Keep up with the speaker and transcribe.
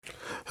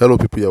Hello,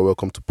 people. You're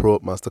welcome to Pro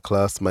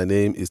Masterclass. My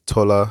name is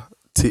Tola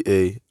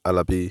T.A.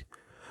 Alabi,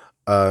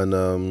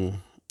 and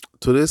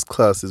today's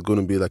class is going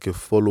to be like a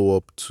follow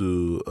up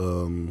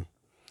to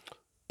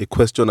a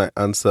question I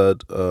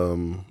answered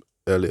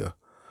earlier.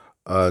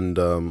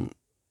 And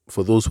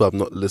for those who have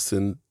not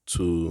listened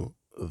to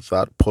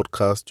that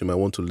podcast, you might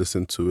want to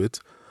listen to it.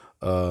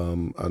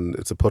 And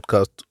it's a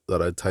podcast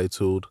that I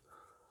titled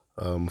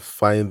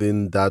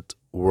Finding That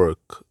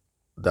Work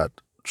That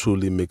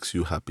Truly Makes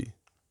You Happy.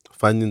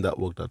 Finding that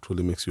work that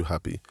truly makes you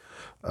happy.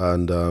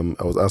 And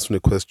I was answering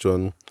a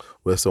question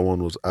where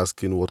someone was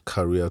asking what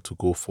career to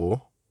go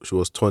for. She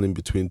was turning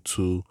between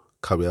two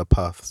career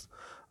paths.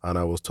 And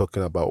I was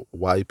talking about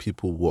why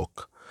people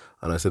work.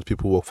 And I said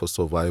people work for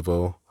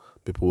survival,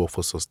 people work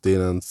for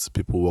sustenance,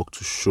 people work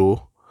to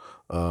show,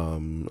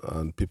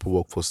 and people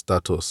work for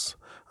status.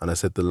 And I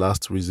said the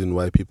last reason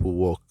why people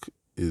work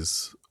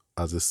is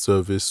as a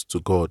service to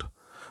God.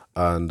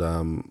 And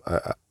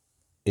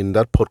in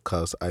that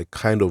podcast, I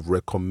kind of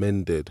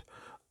recommended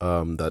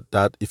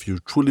that if you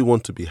truly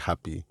want to be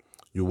happy,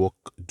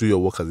 do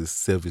your work as a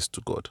service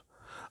to God.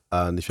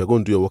 And if you're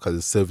going to do your work as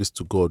a service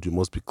to God, you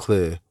must be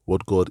clear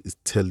what God is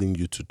telling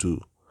you to do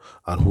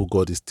and who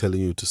God is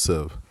telling you to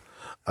serve.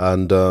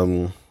 And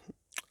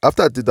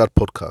after I did that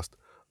podcast,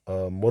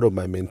 one of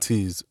my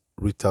mentees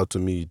reached out to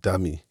me,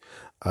 Dami,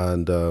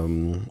 and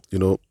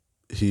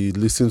he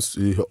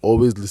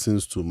always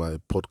listens to my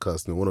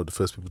podcast, and one of the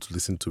first people to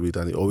listen to it,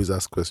 and he always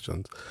asks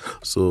questions.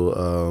 So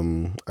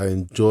I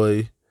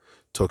enjoy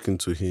talking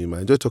to him.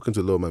 I enjoy talking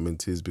to a lot of my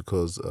mentees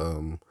because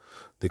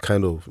they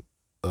kind of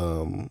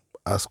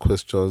ask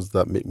questions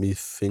that make me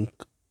think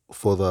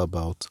further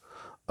about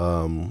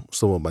some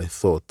of my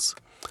thoughts.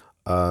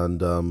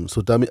 And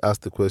so Dami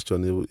asked the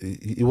question.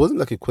 It wasn't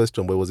like a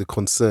question, but it was a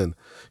concern.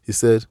 He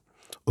said,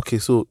 okay,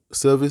 so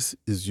service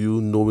is you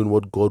knowing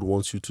what God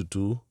wants you to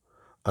do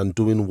and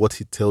doing what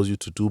he tells you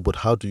to do, but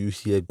how do you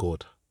hear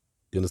God?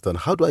 You understand?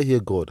 How do I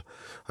hear God?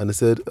 And he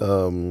said,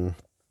 how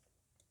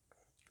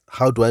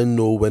do I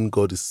know when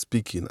God is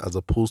speaking as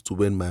opposed to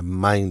when my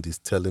mind is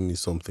telling me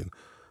something?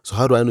 So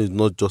how do I know it's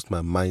not just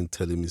my mind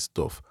telling me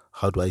stuff?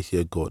 How do I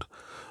hear God?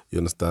 You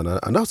understand?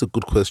 And that's a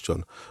good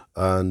question.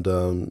 And,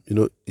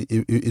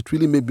 it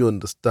really made me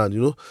understand,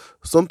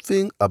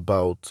 something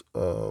about,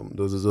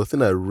 there's a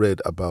thing I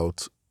read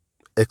about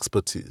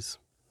expertise.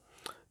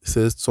 It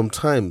says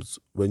sometimes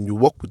when you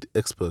work with the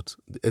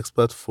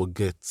expert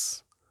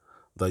forgets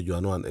that you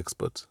are not an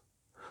expert.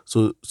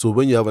 So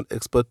when you have an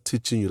expert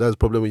teaching you, that's the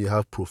problem when you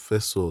have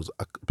professors,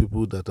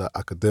 people that are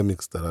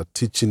academics that are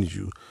teaching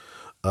you.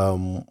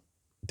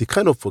 They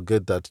kind of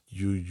forget that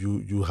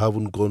you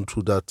haven't gone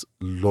through that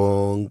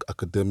long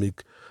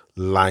academic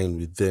line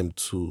with them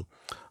too.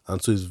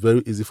 And so it's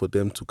very easy for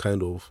them to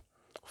kind of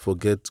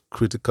forget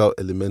critical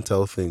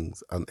elemental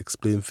things and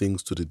explain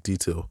things to the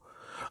detail.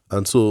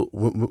 And so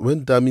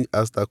when Dami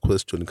asked that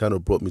question, it kind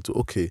of brought me to,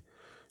 okay,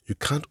 you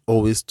can't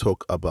always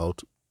talk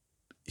about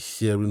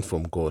hearing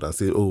from God and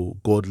say, oh,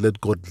 God,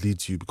 let God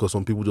lead you, because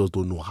some people just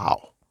don't know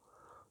how.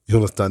 You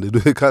understand?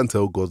 They can't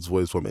tell God's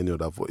voice from any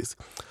other voice.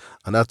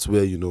 And that's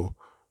where,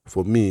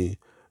 for me,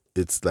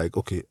 it's like,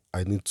 okay,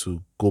 I need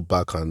to go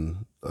back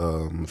and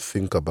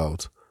think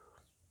about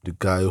the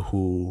guy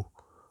who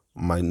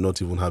might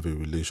not even have a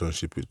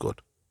relationship with God.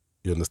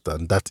 You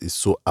understand? That is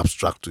so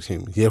abstract to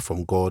him. Hear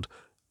from God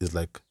is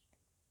like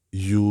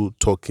you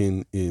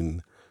talking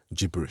in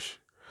gibberish.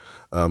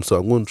 So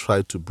I'm going to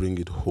try to bring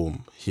it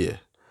home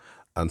here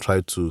and try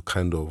to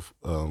kind of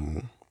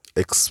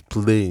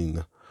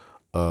explain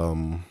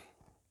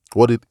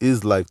what it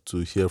is like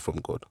to hear from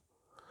God,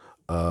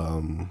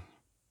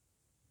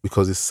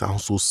 because it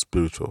sounds so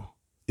spiritual.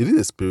 It is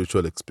a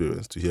spiritual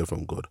experience to hear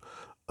from God,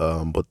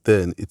 but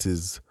then it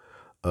is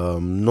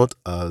not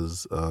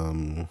as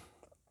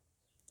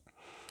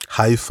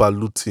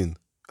highfalutin,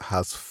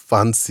 as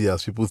fancy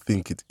as people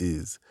think it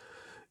is.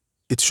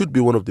 It should be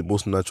one of the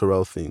most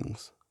natural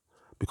things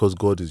because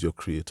God is your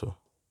creator.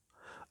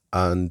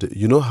 And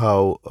you know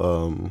how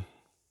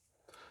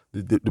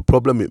the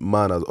problem with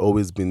man has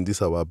always been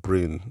this our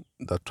brain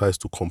that tries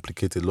to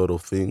complicate a lot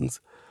of things.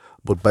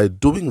 But by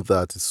doing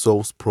that, it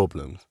solves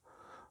problems.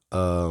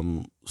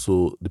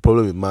 So the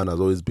problem with man has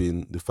always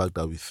been the fact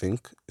that we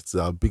think. It's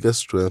our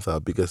biggest strength,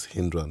 our biggest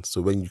hindrance.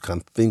 So when you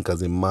can think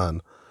as a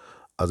man,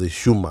 as a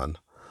human,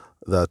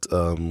 that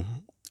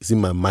is it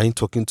my mind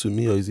talking to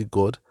me or is it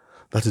God?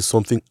 That is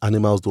something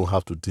animals don't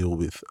have to deal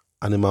with.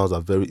 Animals are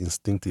very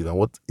instinctive, and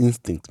what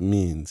instinct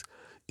means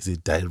is a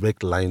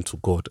direct line to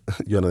God.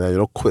 You're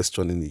not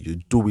questioning it. You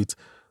do it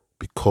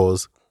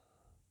because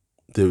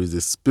there is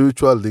a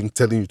spiritual link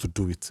telling you to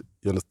do it.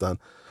 You understand?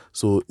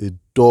 So a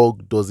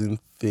dog doesn't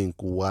think,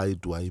 why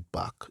do I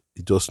bark?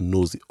 It just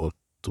knows it ought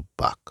to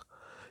bark.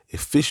 A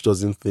fish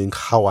doesn't think,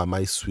 how am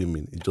I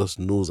swimming? It just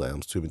knows I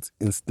am swimming. It's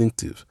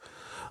instinctive.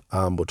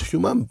 But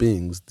human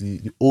beings,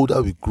 the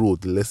older we grow,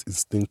 the less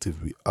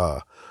instinctive we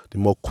are, the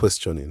more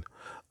questioning.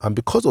 And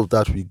because of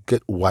that, we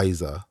get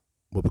wiser.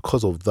 But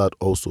because of that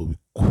also, we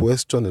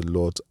question a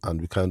lot and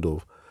we kind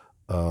of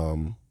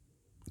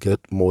get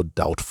more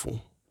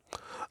doubtful.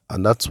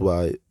 And that's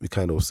why we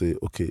kind of say,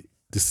 okay,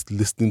 this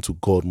listening to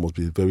God must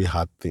be a very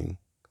hard thing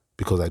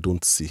because I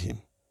don't see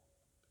him.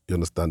 You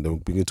understand? Then we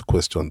begin to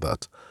question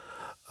that.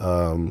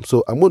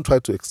 So I'm going to try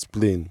to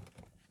explain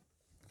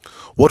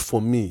what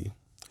for me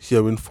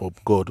hearing from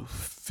God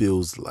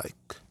feels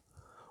like,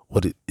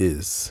 what it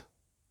is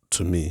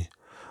to me.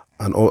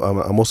 And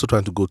I'm also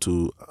trying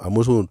to I'm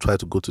also going to try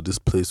to go to this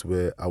place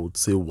where I would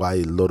say why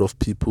a lot of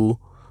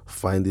people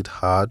find it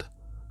hard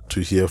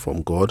to hear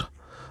from God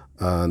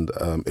and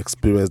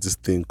experience this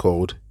thing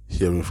called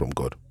hearing from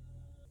God.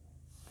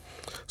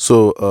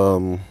 So,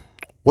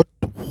 what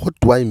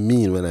do I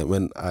mean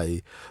when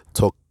I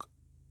talk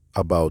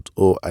about,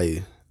 oh,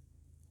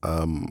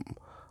 um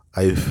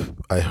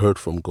I heard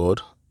from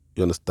God?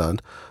 You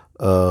understand?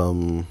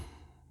 Um,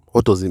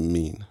 what does it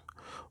mean?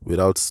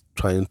 Without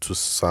trying to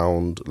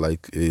sound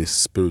like a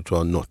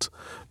spiritual nut,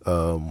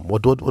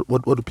 what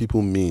do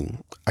people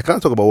mean? I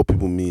can't talk about what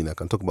people mean. I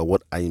can talk about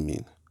what I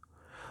mean.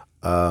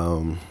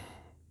 Um,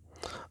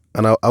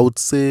 and I would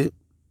say,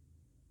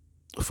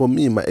 for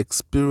me, my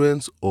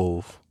experience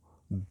of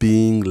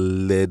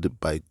being led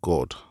by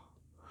God,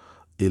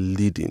 a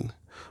leading,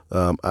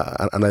 and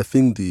I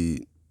think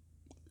the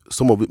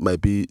some of it might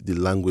be the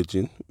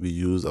languaging we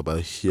use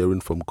about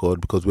hearing from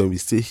God, because when we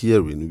say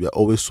hearing, we are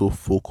always so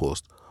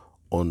focused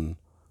on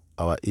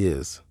our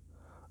ears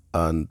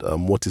and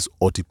what is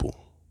audible.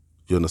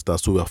 You understand?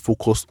 So we are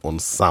focused on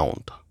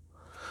sound.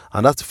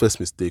 And that's the first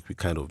mistake we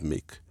kind of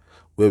make,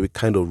 where we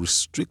kind of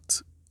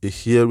restrict a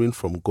hearing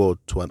from God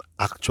to an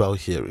actual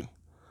hearing,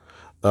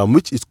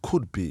 which it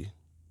could be.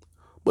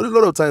 But a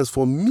lot of times,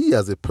 for me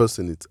as a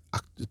person, it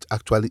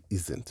actually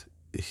isn't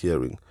a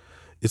hearing.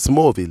 It's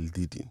more of a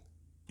leading.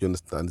 You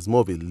understand? It's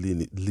more of a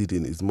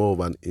leading. It's more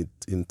of an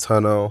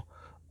internal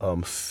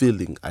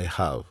feeling I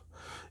have.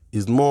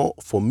 It's more,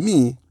 for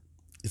me,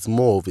 it's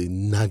more of a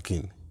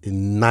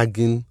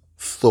nagging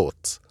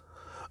thought.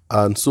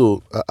 And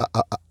so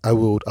I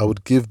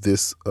would give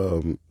this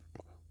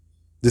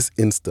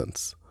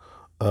instance.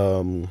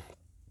 Um,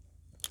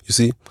 you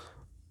see,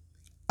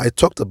 I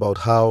talked about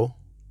how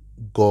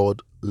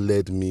God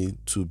led me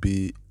to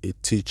be a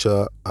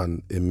teacher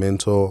and a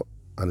mentor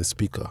and a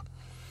speaker,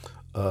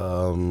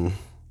 um,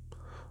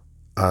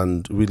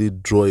 and really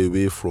draw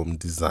away from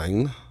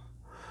design.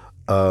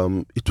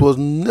 It was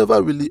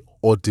never really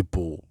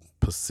audible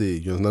per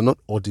se, not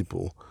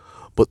audible.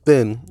 But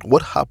then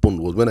what happened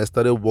was, when I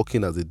started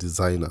working as a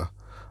designer,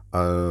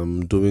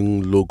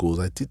 doing logos,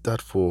 I did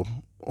that for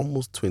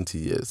almost 20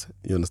 years,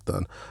 you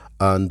understand?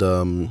 And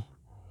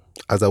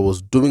as I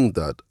was doing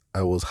that,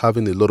 I was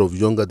having a lot of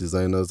younger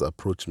designers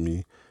approach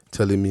me,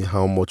 telling me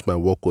how much my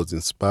work was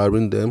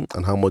inspiring them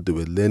and how much they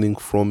were learning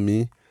from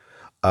me.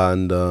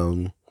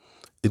 And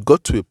it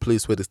got to a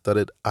place where they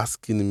started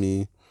asking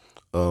me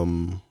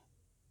um,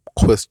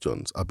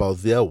 questions about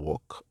their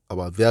work,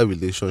 about their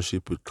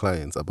relationship with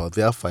clients, about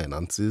their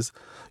finances,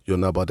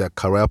 about their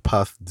career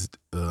path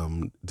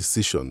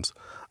decisions.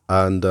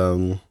 And,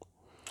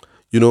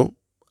 you know,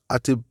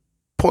 at a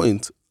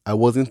point, I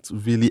wasn't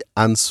really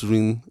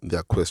answering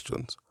their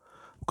questions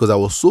because I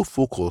was so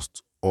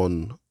focused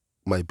on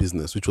my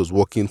business, which was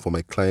working for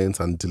my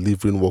clients and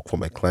delivering work for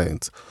my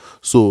clients.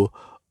 So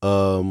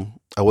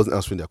I wasn't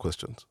answering their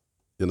questions.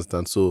 You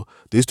understand? So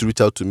they used to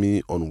reach out to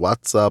me on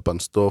WhatsApp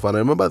and stuff. And I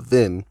remember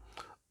then,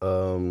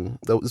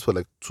 this was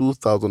like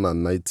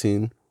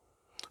 2019.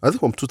 I think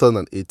from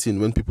 2018,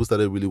 when people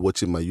started really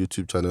watching my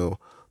YouTube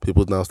channel,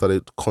 people now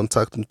started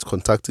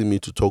contacting me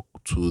to talk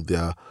to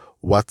their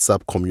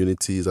WhatsApp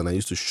communities, and I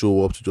used to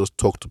show up to just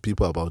talk to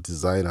people about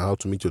design and how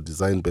to make your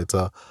design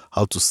better,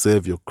 how to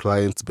serve your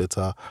clients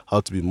better,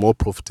 how to be more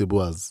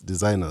profitable as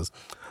designers.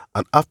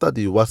 And after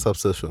the WhatsApp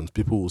sessions,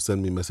 people will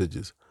send me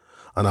messages,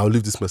 and I'll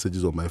leave these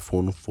messages on my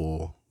phone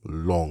for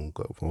long,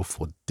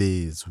 for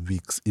days,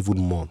 weeks,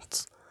 even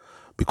months,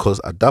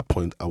 because at that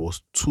point I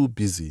was too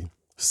busy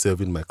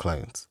serving my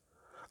clients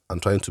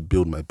and trying to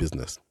build my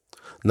business.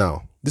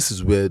 Now, this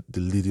is where the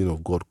leading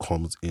of God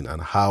comes in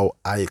and how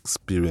I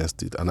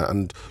experienced it.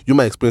 And you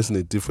might experience it in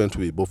a different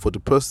way, but for the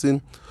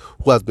person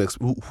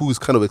who is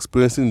kind of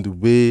experiencing the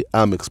way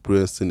I'm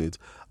experiencing it,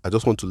 I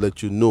just want to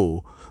let you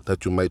know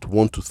that you might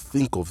want to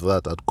think of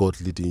that as God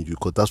leading you,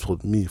 because that's for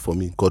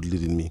me, God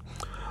leading me.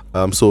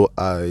 So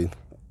I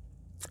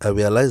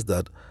realized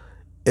that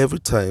every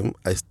time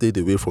I stayed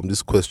away from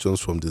these questions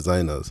from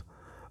designers,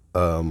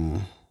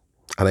 and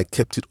I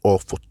kept it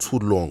off for too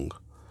long,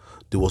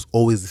 there was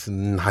always this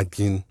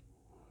nagging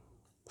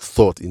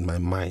thought in my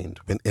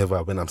mind. When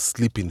I'm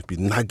sleeping, it'd be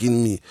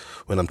nagging me.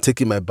 When I'm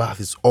taking my bath,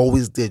 it's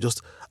always there.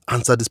 Just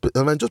answer this. It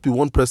might just be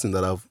one person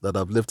that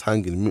I've left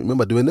hanging.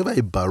 Remember, there were never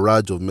a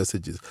barrage of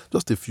messages,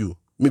 just a few,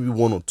 maybe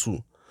one or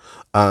two,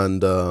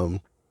 and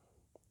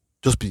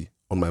just be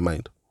on my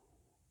mind.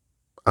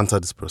 Answer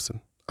this person.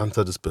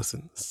 Answer this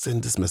person.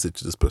 Send this message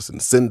to this person.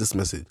 Send this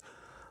message,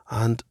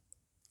 and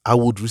I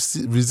would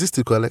resist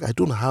it, because I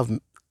don't have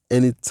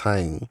any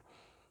time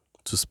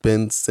to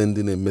spend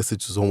sending a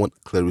message to someone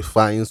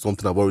clarifying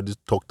something I've already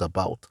talked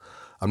about.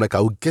 I'm like, I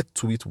will get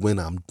to it when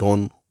I'm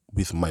done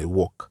with my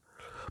work.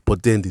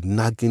 but then the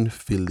nagging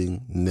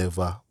feeling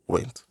never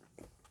went.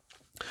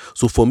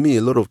 So for me,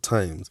 a lot of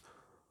times,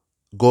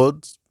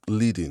 God's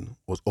leading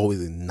was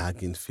always a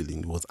nagging feeling.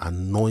 It was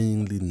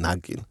annoyingly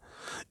nagging.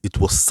 It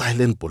was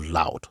silent but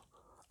loud.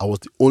 I was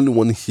the only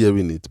one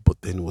hearing it, but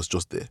then it was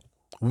just there.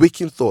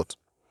 Waking thought.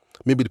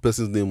 Maybe the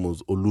person's name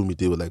was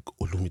Olumide. We're like,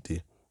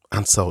 Olumide,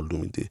 answer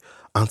Olumide.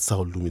 Answer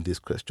Olumide's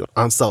question.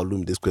 Answer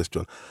Olumide's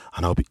question.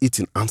 And I'll be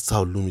eating answer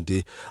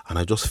Olumide. And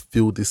I just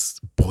feel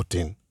this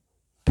burden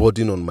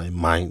on my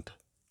mind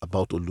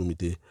about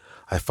Olumide.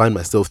 I find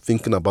myself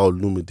thinking about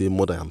Olumide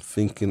more than I'm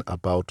thinking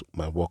about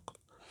my work.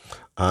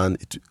 And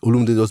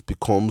Olumide just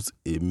becomes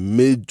a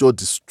major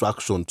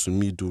distraction to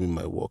me doing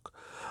my work.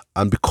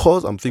 And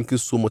because I'm thinking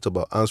so much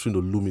about answering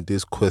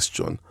Olumide's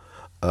question,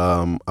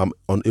 I'm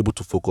unable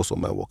to focus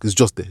on my work. It's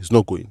just there. It's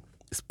not going.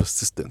 It's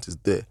persistent. It's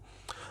there.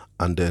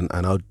 And then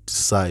I now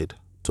decide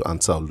to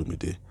answer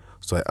Olumide.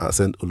 So I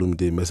send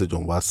Olumide a message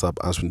on WhatsApp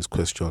answering his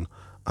question.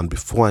 And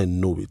before I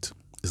know it,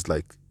 it's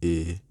like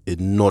a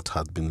knot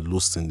has been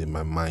loosened in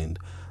my mind,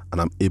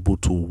 and I'm able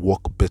to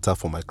work better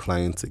for my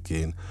clients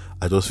again.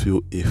 I just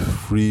feel a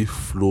free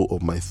flow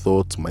of my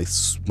thoughts. My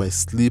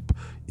sleep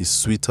is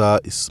sweeter,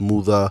 is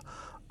smoother,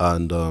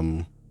 and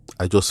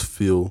I just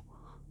feel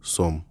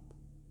some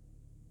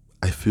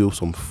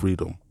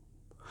freedom.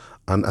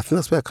 And I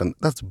think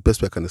that's the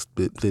best way I can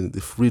explain it,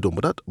 the freedom.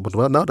 But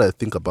now that I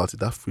think about it,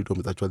 that freedom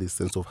is actually a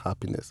sense of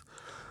happiness.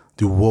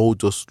 The world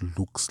just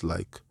looks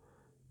like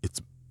it's,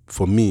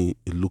 for me,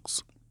 it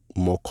looks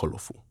more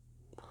colorful.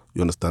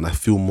 You understand? I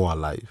feel more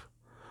alive.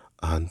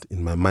 And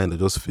in my mind, I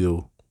just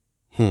feel,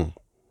 I'm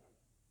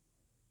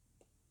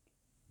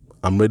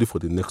ready for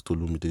the next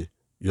Olumide.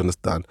 You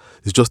understand?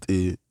 It's just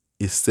a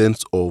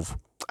sense of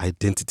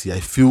identity.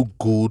 I feel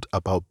good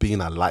about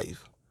being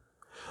alive.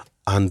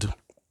 And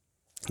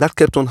that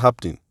kept on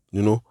happening,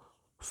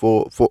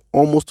 for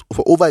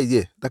over a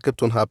year. That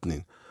kept on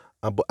happening.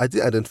 But I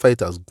didn't identify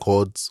it as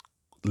God's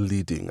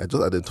leading. I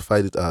just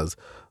identified it as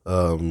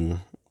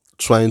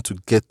trying to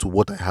get to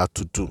what I had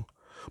to do.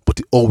 But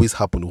it always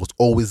happened. It was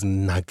always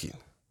nagging.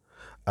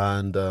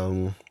 And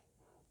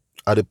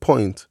at a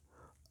point,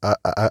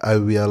 I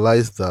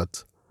realized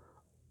that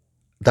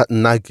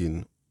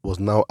nagging was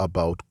now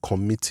about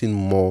committing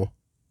more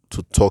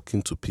to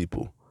talking to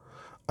people.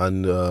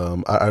 And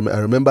I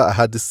remember I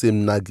had the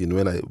same nagging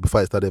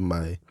before I started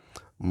my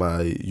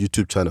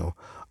YouTube channel.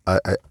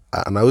 And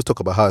I always talk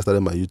about how I started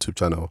my YouTube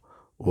channel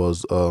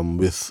was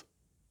with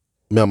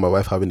me and my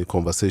wife having a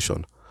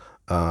conversation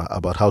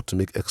about how to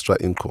make extra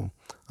income.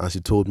 And she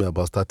told me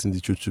about starting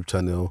the YouTube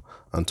channel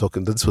and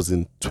talking. This was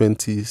in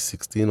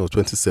 2016 or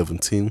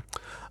 2017.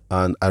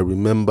 And I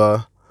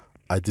remember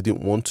I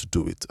didn't want to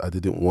do it. I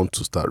didn't want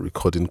to start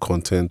recording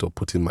content or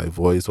putting my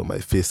voice or my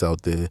face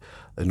out there.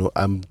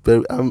 I'm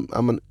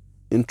an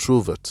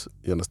introvert.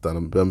 You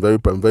understand? I'm very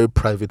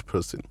private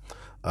person.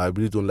 I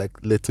really don't like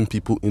letting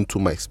people into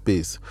my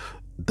space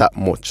that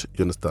much.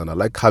 You understand? I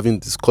like having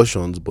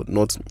discussions, but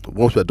not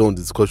once we're done with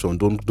the discussion.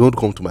 Don't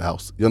come to my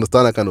house. You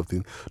understand that kind of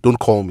thing? Don't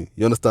call me.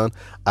 You understand?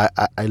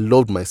 I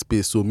loved my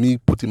space, so me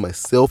putting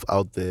myself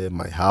out there,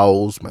 my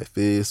house, my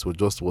face was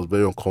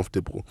very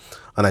uncomfortable,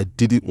 and I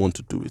didn't want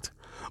to do it.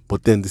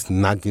 But then this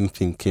nagging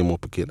thing came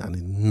up again, and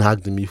it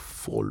nagged me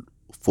for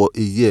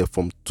a year,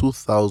 from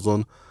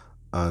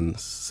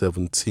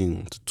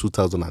 2017 to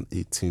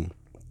 2018.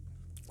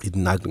 It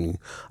nagged me.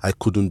 I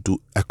couldn't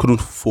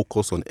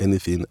focus on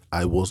anything.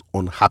 I was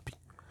unhappy.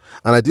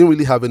 And I didn't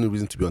really have any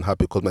reason to be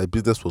unhappy because my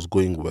business was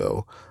going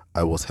well.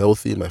 I was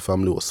healthy, my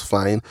family was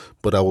fine,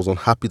 but I was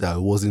unhappy that I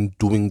wasn't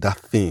doing that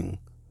thing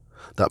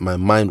that my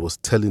mind was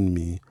telling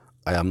me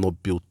I am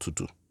not built to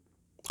do.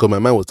 Because my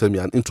mind was telling me,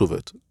 you're an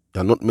introvert.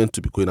 You're not meant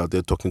to be going out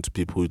there talking to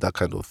people, that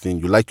kind of thing.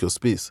 You like your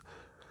space.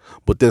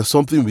 But then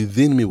something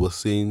within me was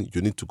saying,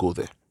 you need to go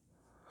there.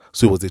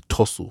 So it was a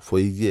tussle for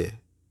a year,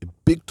 a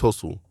big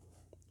tussle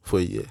for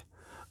a year.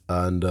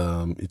 And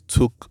it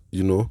took,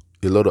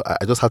 a lot of,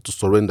 I just had to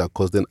surrender,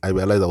 because then I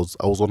realized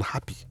I was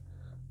unhappy.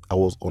 I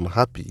was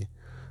unhappy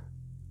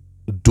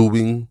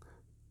doing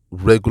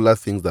regular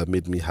things that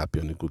made me happy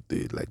on a good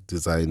day, like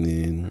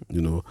designing,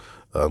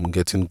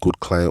 getting good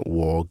client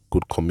work,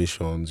 good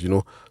commissions,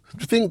 the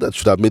thing that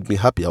should have made me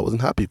happy. I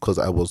wasn't happy because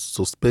I was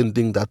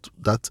suspending that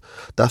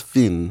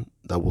thing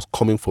that was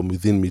coming from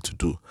within me to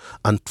do.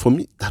 And for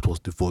me, that was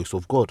the voice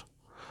of God.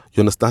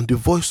 You understand? The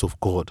voice of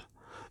God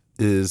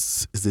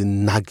is a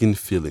nagging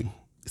feeling.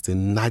 It's a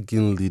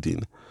nagging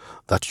leading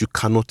that you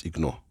cannot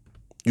ignore.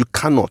 You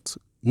cannot.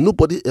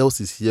 Nobody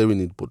else is hearing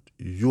it, but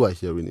you are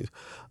hearing it.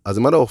 As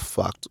a matter of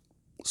fact,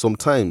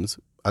 sometimes,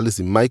 at least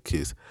in my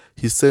case,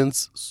 he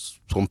sends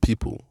some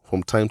people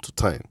from time to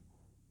time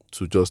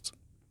to just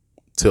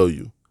tell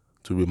you,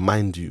 to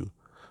remind you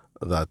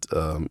that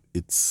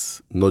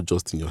it's not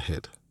just in your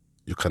head.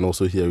 You can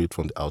also hear it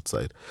from the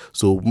outside.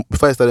 So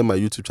before I started my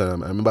YouTube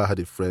channel, I remember I had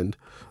a friend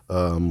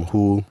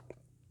who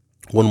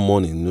one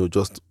morning,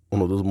 just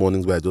one of those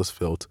mornings where I just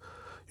felt,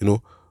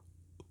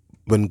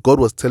 when God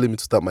was telling me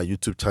to start my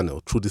YouTube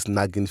channel through this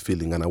nagging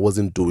feeling and I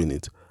wasn't doing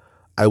it,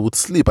 I would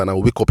sleep and I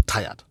would wake up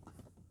tired.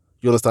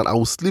 You understand? I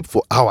will sleep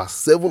for hours,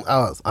 7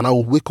 hours, and I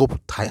will wake up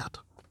tired.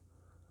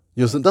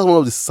 You understand? That's one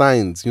of the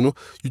signs. You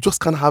just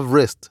can't have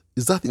rest.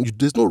 Is that thing?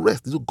 There's no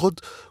rest.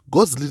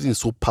 God's leading is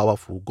so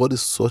powerful. God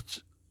is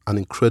such an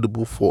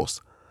incredible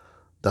force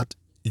that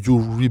you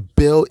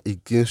rebel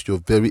against your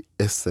very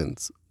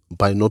essence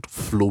by not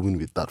flowing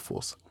with that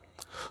force.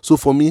 So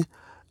for me,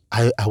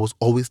 I was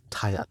always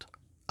tired.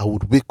 I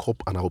would wake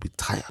up and I would be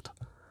tired.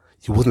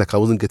 It wasn't like I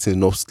wasn't getting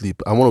enough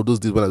sleep. And one of those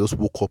days when I just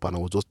woke up and I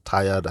was just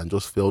tired and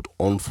just felt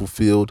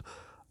unfulfilled,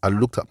 I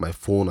looked at my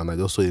phone and I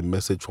just saw a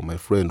message from my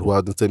friend who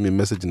hadn't sent me a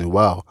message in a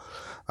while.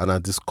 And I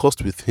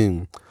discussed with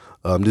him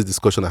this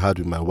discussion I had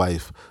with my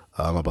wife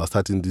about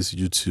starting this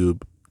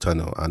YouTube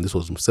channel. And this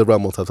was several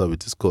months after we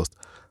discussed.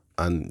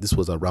 And this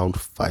was around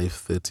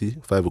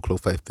 5:30, 5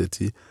 o'clock,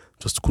 5:30.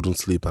 Just couldn't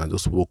sleep. And I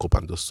just woke up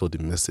and just saw the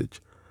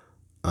message.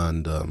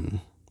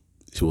 And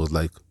he was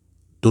like,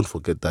 don't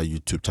forget that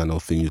YouTube channel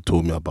thing you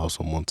told me about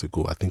some months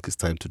ago. I think it's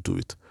time to do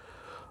it.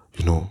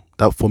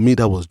 That for me,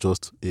 that was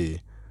just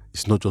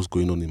it's not just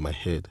going on in my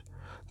head.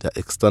 There are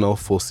external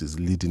forces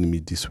leading me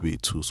this way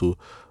too. So,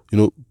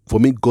 for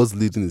me, God's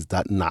leading is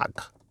that nag.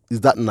 It's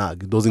that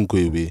nag. It doesn't go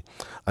away.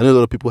 I know a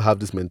lot of people have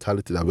this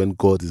mentality that when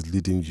God is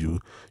leading you,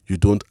 you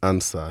don't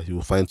answer. He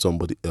will find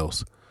somebody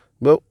else.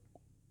 Well,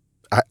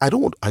 I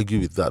don't want to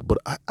argue with that, but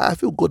I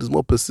feel God is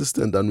more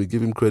persistent than we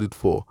give him credit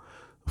for.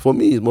 For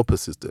me, he's more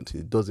persistent.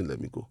 He doesn't let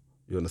me go.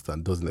 You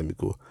understand? Doesn't let me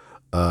go.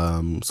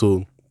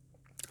 So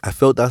I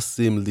felt that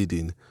same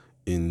leading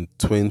in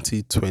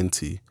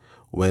 2020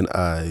 when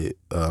I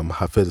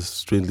have felt a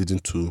strange leading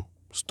to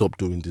stop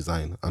doing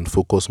design and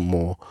focus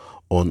more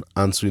on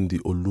answering the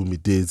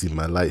Olumi days in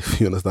my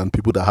life. You understand?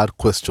 People that had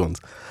questions.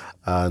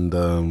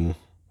 And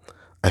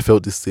I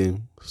felt the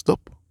same.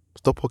 Stop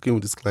working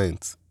with these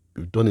clients.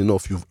 You've done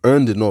enough. You've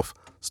earned enough.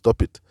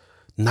 Stop it.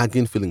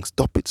 Nagging feeling.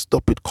 Stop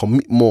it.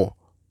 Commit more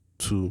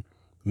to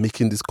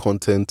making this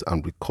content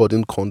and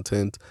recording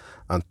content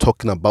and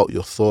talking about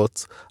your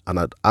thoughts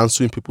and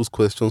answering people's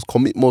questions.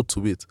 Commit more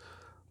to it.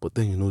 But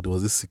then, there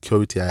was this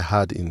security I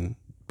had in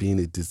being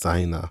a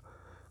designer,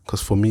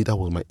 because for me, that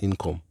was my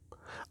income.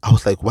 I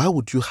was like, why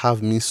would you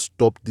have me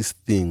stop this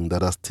thing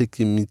that has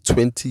taken me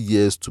 20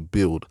 years to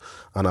build,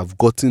 and I've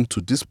gotten to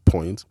this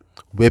point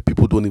where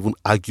people don't even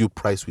argue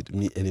price with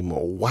me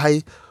anymore?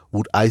 Why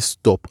would I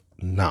stop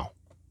now?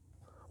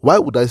 Why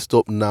would I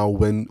stop now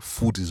when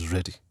food is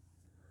ready?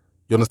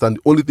 You understand?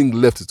 The only thing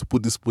left is to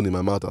put this spoon in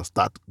my mouth and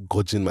start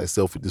gorging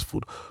myself with this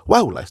food.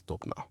 Why will I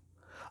stop now?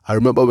 I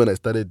remember when I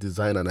started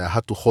design and I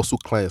had to hustle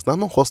clients. Now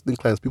I'm not hustling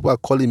clients. People are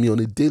calling me on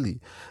a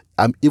daily.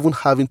 I'm even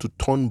having to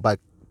turn back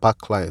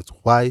clients.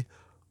 Why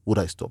would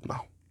I stop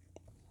now?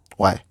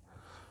 Why?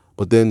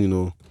 But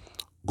then,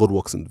 God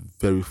works in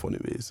very funny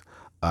ways.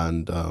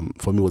 And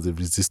for me, it was a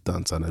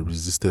resistance. And I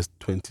resisted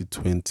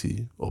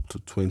 2020 up to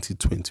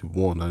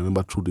 2021. I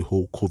remember through the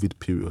whole COVID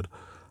period,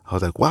 I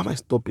was like, why am I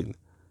stopping?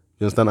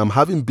 You understand? I'm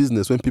having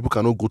business when people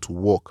cannot go to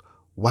work.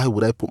 Why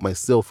would I put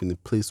myself in a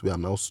place where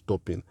I'm now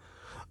stopping?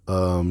 You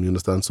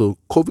understand? So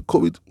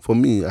COVID for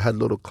me, I had a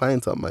lot of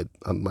clients at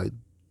my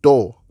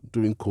door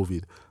during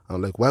COVID.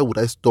 I'm like, why would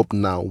I stop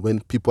now when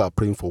people are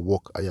praying for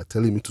work and you're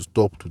telling me to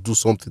stop to do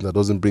something that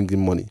doesn't bring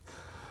in money?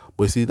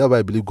 But you see, that's why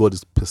I believe God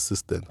is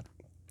persistent.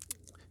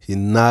 He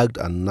nagged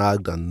and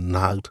nagged and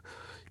nagged,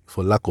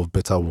 for lack of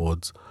better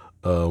words,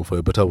 for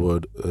a better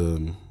word,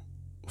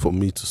 for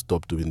me to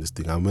stop doing this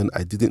thing. And when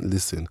I didn't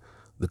listen,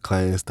 the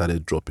clients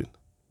started dropping.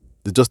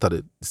 They just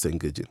started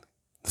disengaging.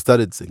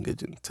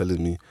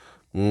 Telling me,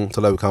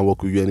 so that we can't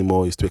work with you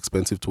anymore. It's too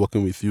expensive to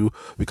working with you.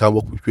 We can't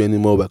work with you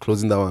anymore. We're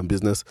closing down our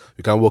business.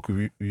 We can't work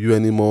with you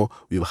anymore.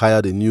 We've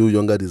hired a new,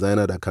 younger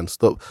designer that can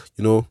stop,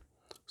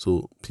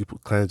 So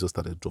clients just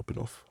started dropping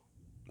off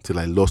till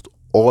I lost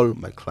all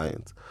my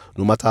clients.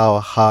 No matter how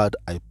hard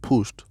I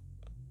pushed,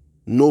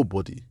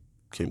 nobody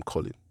came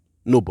calling.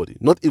 Nobody.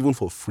 Not even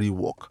for free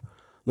work.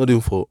 Not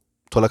even for,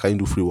 Tola, can you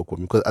do free work for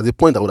me? Because at the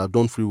point I would have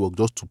done free work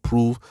just to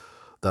prove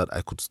that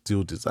I could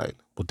still design.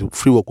 But the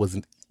free work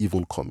wasn't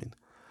even coming.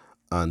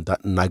 And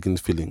that nagging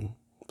feeling,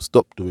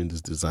 stop doing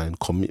this design,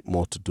 commit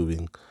more to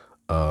doing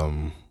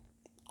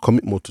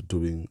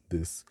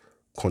this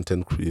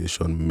content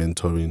creation,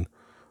 mentoring,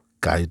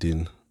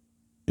 guiding,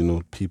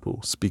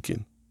 people,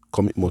 speaking.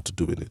 Commit more to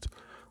doing it.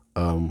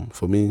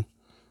 For me,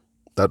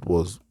 that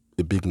was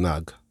a big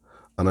nag.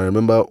 And I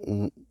remember,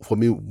 for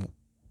me,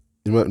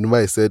 remember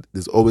I said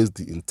there's always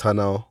the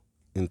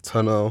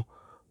internal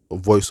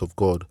voice of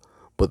God.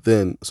 But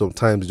then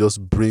sometimes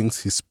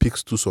he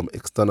speaks to some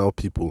external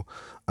people.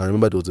 I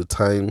remember there was a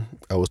time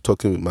I was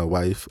talking with my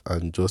wife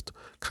and just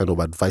kind of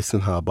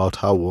advising her about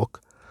her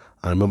work.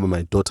 I remember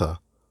my daughter,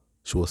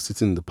 she was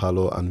sitting in the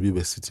parlor and we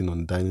were sitting on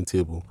the dining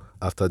table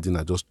after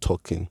dinner just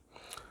talking.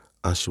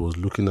 And she was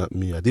looking at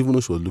me. I didn't even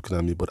know she was looking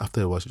at me, but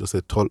after a while she just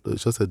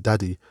said,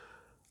 Daddy,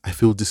 I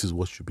feel this is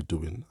what you should be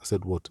doing. I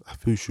said, what? I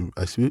feel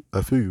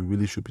you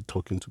really should be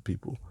talking to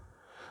people.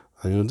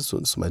 And this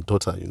is my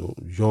daughter,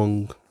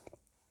 young.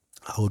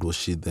 How old was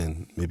she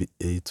then? Maybe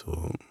 8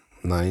 or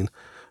 9, you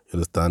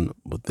understand?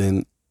 But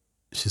then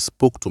she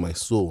spoke to my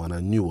soul and I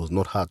knew it was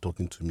not her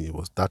talking to me. It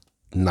was that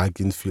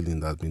nagging feeling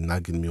that's been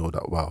nagging me all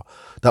that while.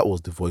 That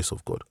was the voice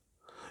of God.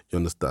 You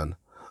understand?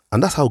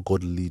 And that's how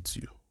God leads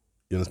you.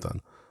 You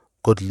understand?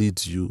 God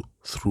leads you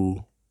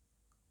through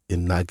a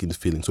nagging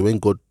feeling. So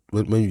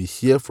when you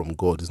hear from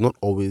God, it's not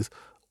always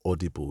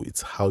audible.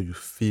 It's how you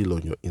feel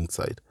on your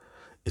inside.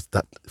 It's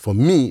that, for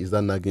me, it's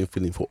that nagging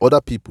feeling. For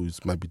other people,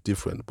 it might be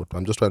different. But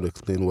I'm just trying to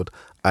explain what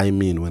I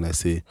mean when I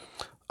say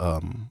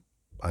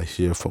I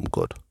hear from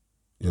God.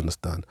 You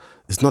understand?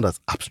 It's not as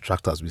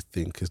abstract as we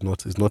think. It's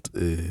not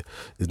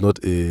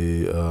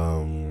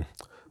a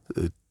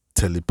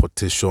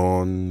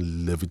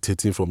teleportation,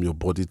 levitating from your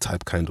body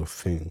type kind of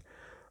thing.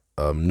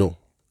 No,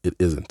 it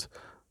isn't.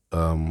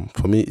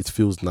 For me, it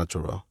feels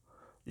natural.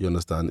 You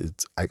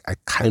understand? I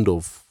kind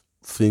of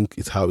think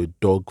it's how a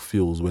dog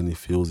feels when it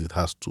feels it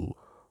has to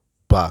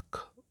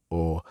bark,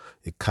 or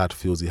a cat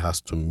feels it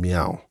has to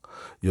meow.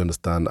 You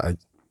understand?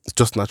 It's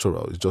just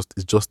natural.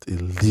 It's just a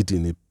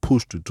leading, a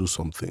push to do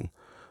something.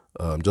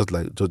 Just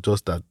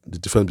that the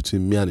difference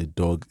between me and a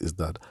dog is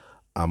that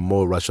I'm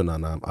more rational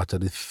and I'm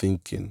actually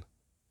thinking,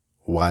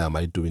 why am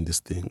I doing this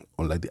thing?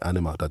 Unlike the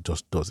animal that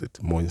just does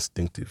it, more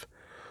instinctive.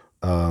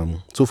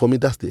 So for me,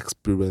 that's the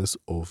experience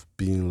of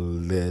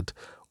being led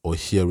or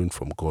hearing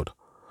from God.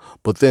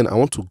 But then I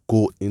want to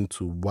go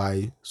into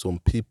why some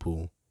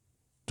people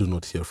do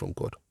not hear from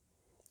God.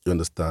 You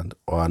understand?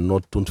 Or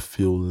don't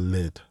feel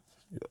led,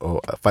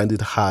 or find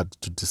it hard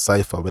to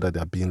decipher whether they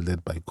are being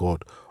led by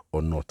God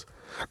or not.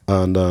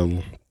 And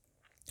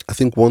I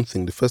think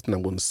the first thing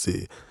I'm going to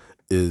say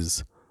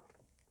is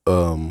a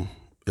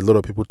lot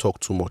of people talk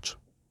too much.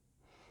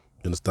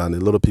 You understand? A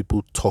lot of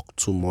people talk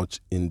too much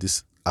in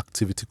this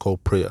activity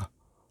called prayer.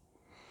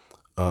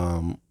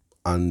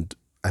 And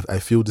I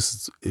feel this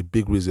is a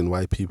big reason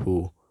why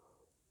people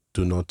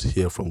do not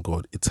hear from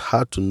God. It's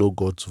hard to know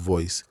God's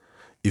voice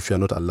if you're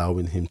not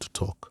allowing Him to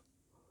talk.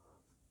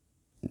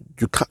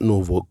 You can't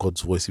know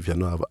God's voice if you're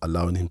not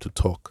allowing Him to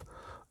talk.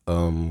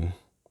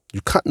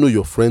 You can't know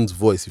your friend's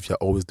voice if you're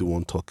always the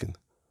one talking.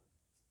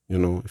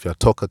 If you're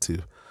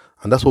talkative.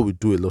 And that's what we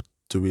do a lot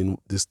during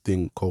this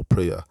thing called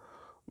prayer.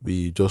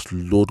 We just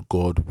load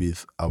God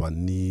with our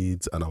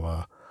needs and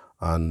our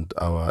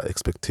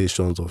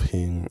expectations of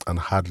Him, and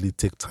hardly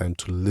take time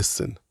to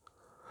listen.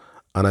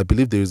 And I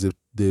believe there is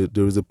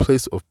a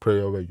place of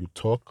prayer where you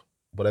talk,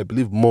 but I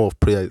believe more of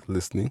prayer is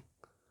listening.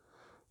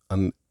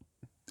 And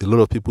a lot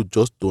of people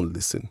just don't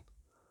listen.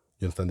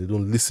 You understand? They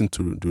don't listen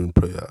during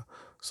prayer.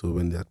 So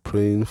when they're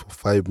praying for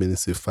 5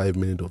 minutes, say 5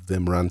 minutes of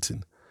them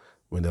ranting.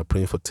 When they're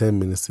praying for 10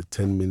 minutes, say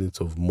 10 minutes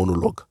of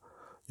monologue.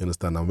 You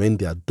understand? And when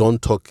they are done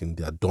talking,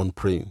 they are done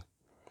praying.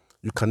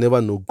 You can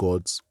never know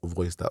God's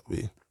voice that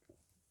way.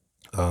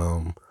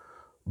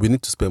 We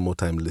need to spend more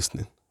time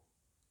listening.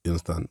 You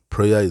understand?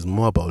 Prayer is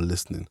more about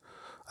listening.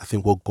 I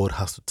think what God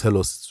has to tell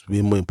us is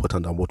way more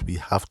important than what we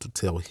have to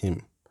tell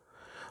Him.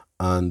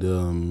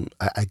 And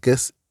I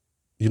guess,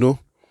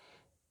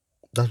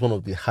 that's one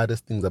of the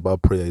hardest things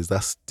about prayer, is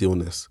that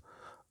stillness,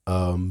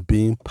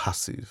 being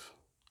passive.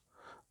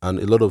 And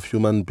a lot of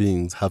human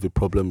beings have a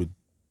problem with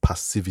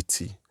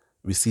passivity.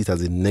 We see it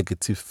as a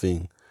negative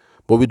thing.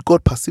 But with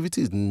God,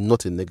 passivity is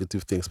not a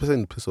negative thing, especially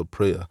in the place of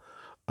prayer.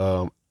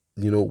 When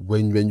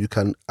you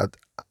can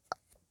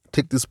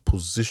take this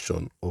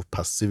position of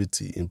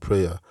passivity in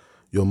prayer,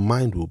 your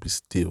mind will be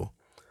still,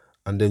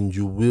 and then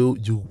you will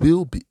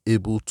be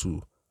able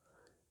to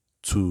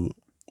to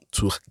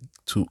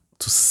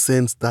to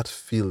sense that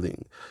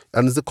feeling.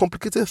 And it's a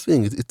complicated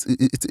thing.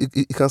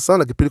 It can sound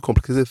like a pretty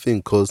complicated thing,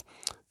 because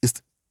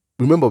it's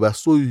remember, we are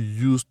so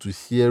used to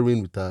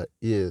hearing with our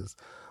ears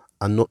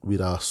and not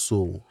with our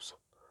souls.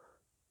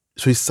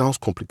 So it sounds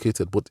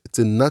complicated, but it's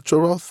a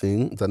natural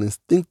thing, it's an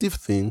instinctive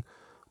thing.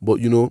 But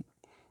you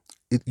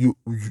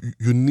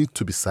need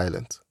to be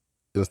silent.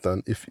 You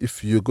understand?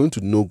 If you're going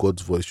to know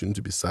God's voice, you need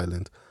to be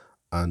silent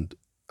and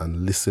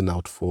listen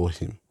out for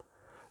Him.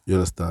 You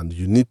understand?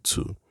 You need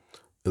to.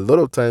 A lot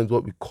of times,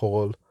 what we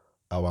call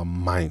our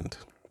mind,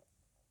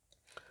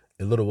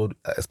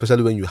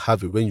 especially when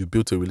you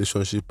build a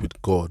relationship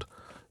with God,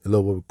 a lot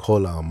of what we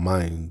call our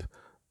mind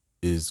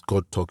is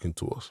God talking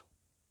to us.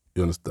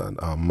 You understand?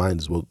 Our mind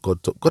is what God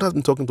has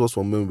been talking to us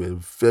from when we were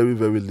very,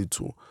 very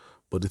little.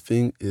 But the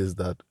thing is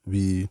that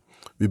we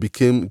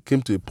came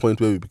to a point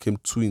where we became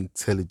too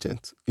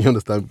intelligent. You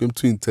understand? We became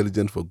too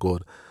intelligent for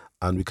God,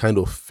 and we kind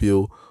of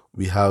feel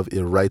we have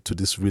a right to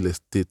this real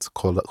estate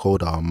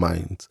called our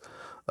minds.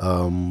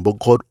 But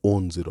God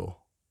owns it all.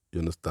 You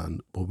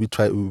understand? But we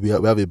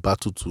have a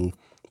battle to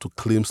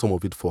claim some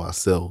of it for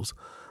ourselves.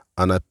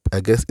 And I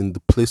guess in the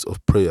place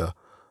of prayer,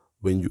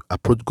 when you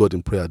approach God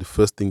in prayer, the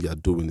first thing you're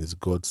doing is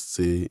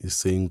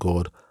saying,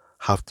 God,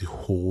 have the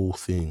whole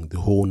thing, the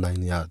whole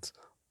 9 yards.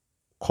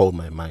 Call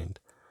my mind.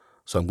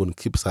 So I'm going to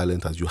keep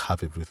silent as you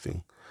have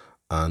everything,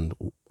 and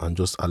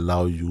just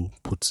allow you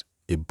put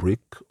a brick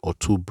or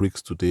 2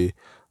 bricks today.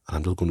 And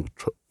I'm just going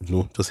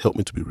to just help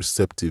me to be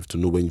receptive to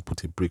know when you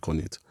put a brick on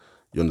it.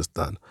 You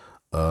understand?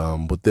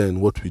 But then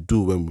what we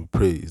do when we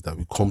pray is that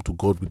we come to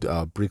God with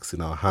our bricks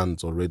in our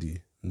hands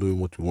already, knowing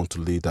what we want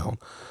to lay down.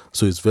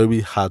 So it's very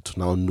hard to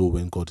now know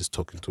when God is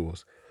talking to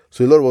us.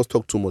 So a lot of us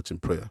talk too much in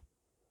prayer.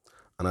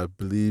 And I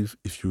believe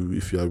if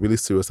you are really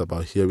serious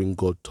about hearing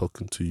God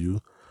talking to you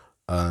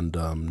and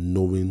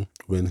knowing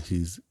when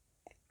He's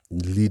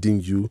leading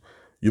you,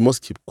 you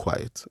must keep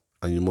quiet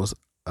and you must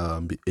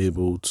be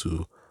able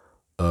to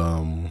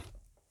um,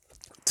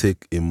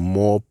 take a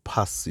more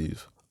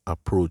passive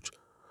approach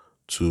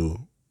to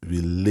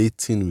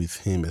relating with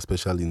Him,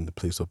 especially in the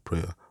place of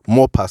prayer.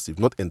 More passive,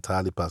 not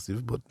entirely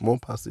passive, but more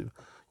passive.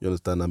 You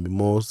understand? And be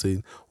more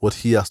saying what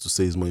He has to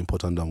say is more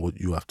important than what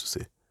you have to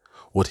say.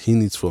 What He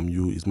needs from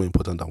you is more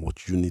important than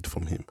what you need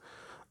from Him.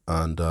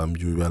 And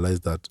you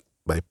realize that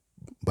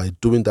by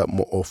doing that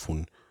more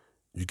often,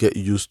 you get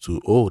used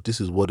to, oh,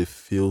 this is what it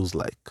feels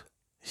like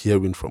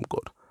hearing from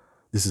God.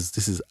 This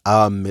is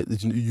our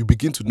you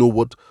begin to know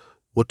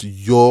what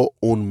your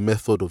own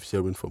method of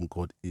hearing from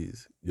God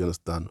is. You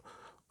understand?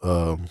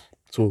 Um,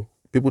 so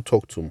people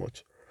talk too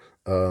much.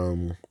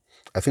 Um,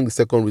 I think the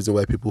second reason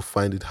why people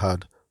find it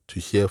hard to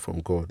hear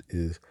from God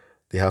is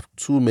they have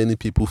too many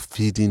people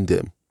feeding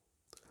them.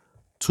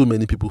 Too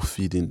many people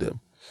feeding them.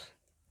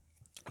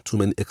 Too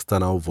many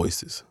external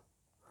voices.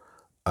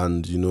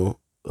 And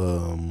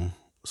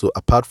so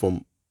apart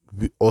from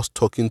us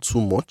talking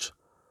too much,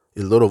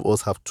 a lot of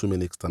us have too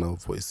many external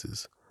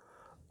voices.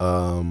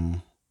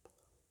 Um,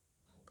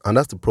 and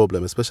that's the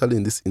problem, especially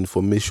in this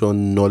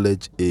information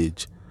knowledge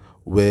age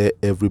where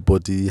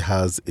everybody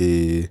has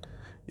a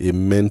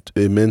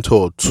mentor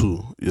or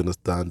two, you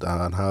understand,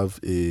 and have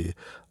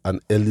an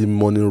early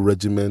morning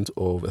regiment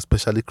of,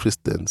 especially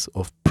Christians,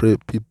 of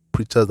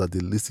preachers that they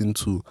listen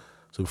to.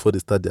 So before they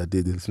start their day,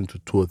 they listen to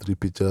two or three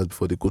preachers.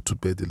 Before they go to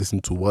bed, they listen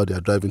to, while they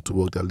are driving to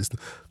work, they are listening.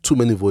 Too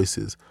many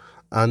voices.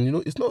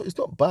 And it's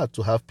not bad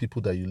to have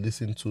people that you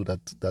listen to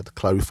that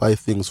clarify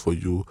things for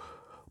you,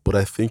 but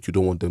I think you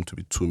don't want them to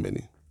be too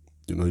many.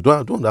 You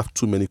don't have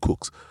too many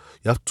cooks.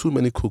 You have too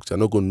many cooks, you're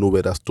not going to know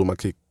where that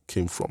stomachache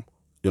came from.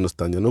 You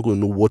understand? You're not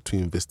going to know what to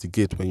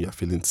investigate when you're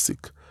feeling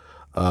sick.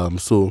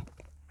 So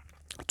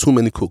too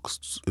many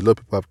cooks. A lot of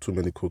people have too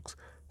many cooks.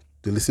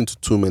 They listen to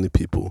too many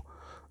people.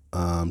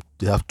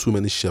 They have too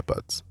many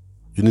shepherds.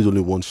 You need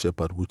only one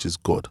shepherd, which is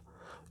God.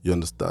 You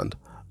understand?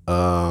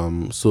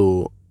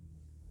 So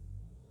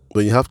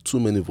when you have too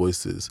many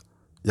voices,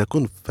 you're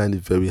going to find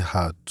it very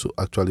hard to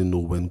actually know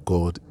when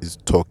God is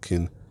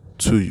talking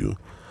to you.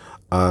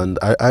 And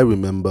I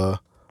remember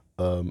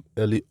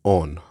early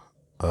on,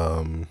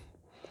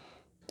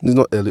 it's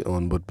not early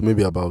on, but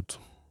maybe about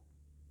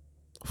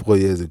 4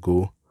 years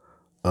ago,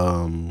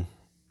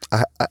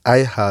 I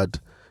had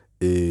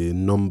a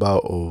number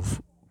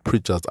of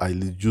preachers I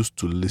used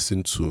to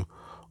listen to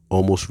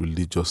almost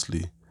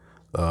religiously.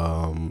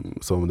 Some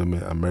of them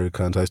are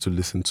Americans. I used to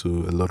listen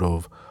to a lot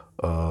of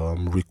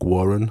Rick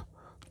Warren,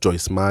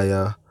 Joyce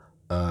Meyer,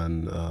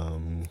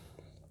 and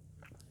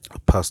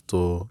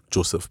Pastor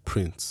Joseph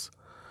Prince.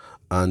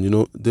 And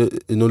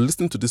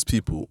listening to these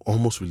people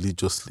almost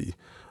religiously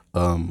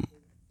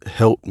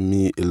helped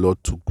me a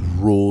lot to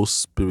grow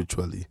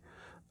spiritually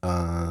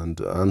and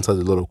answered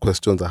a lot of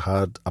questions I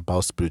had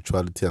about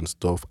spirituality and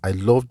stuff. I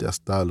loved their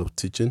style of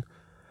teaching.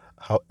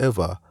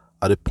 However,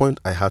 at a point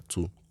I had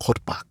to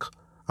cut back.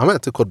 I mean, I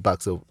to cut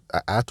back, so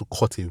I had to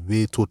cut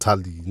away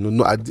totally.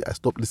 No, I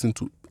stopped listening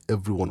to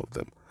every one of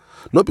them,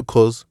 not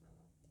because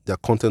their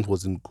content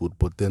wasn't good,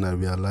 but then I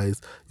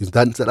realized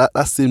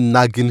that same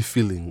nagging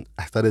feeling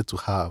I started to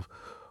have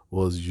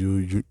was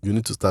you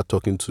need to start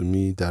talking to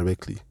me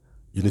directly.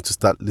 You need to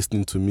start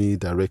listening to me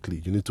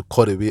directly. You need to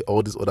cut away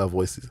all these other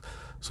voices.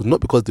 So not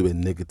because they were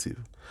negative.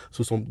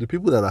 So the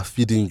people that are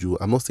feeding you,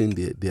 I'm not saying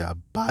they are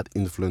bad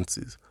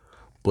influences,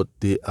 but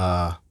they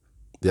are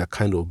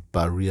kind of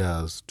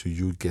barriers to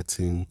you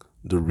getting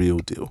the real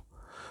deal.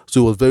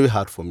 So it was very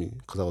hard for me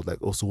because I was like,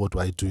 oh, so what do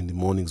I do in the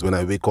mornings when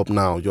I wake up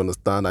now? You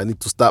understand? I need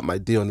to start my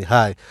day on a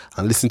high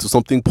and listen to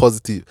something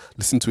positive,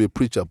 listen to a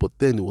preacher. But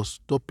then it was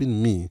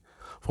stopping me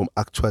from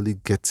actually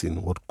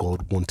getting what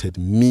God wanted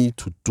me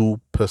to do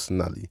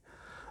personally.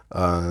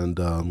 And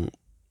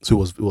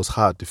so it was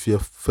hard. The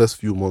first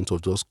few months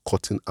of just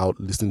cutting out,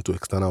 listening to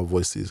external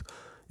voices,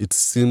 it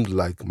seemed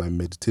like my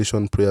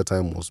meditation prayer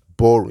time was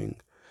boring.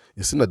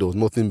 It seemed like there was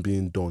nothing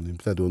being done. It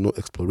seemed like there was no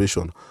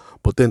exploration.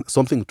 But then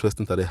something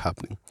interesting started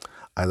happening.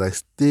 As I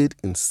stayed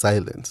in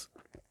silence,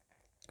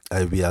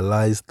 I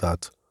realized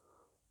that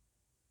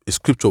a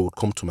scripture would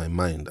come to my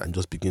mind and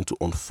just begin to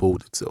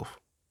unfold itself.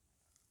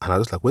 And I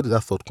was like, where did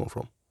that thought come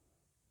from?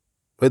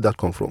 Where did that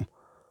come from?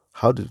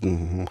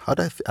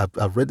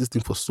 I've read this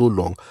thing for so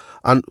long,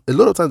 and a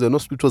lot of times there are not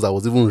scriptures I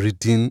was even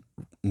reading,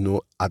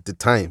 at the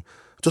time.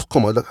 Just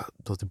come out like,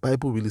 does the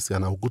Bible really say?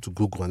 And I'll go to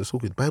Google and say,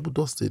 okay, the Bible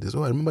does say this.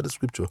 Oh, I remember the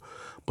scripture,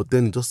 but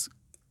then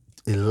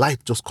a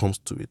light just comes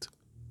to it.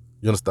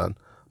 You understand?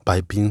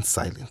 By being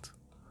silent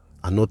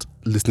and not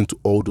listening to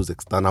all those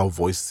external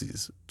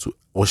voices to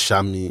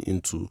usher me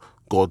into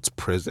God's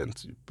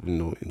presence.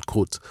 In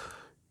quotes,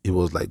 it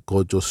was like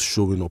God just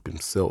showing up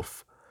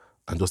Himself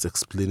and just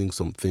explaining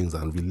some things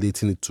and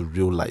relating it to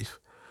real life.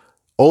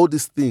 All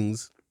these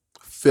things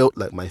felt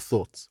like my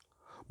thoughts,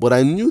 but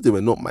I knew they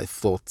were not my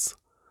thoughts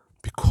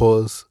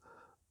because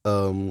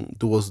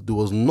there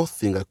was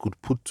nothing I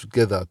could put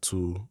together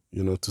to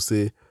to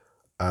say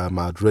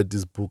I'd read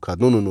this book.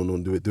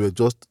 No. They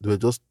were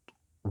just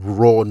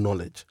raw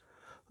knowledge,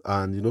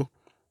 and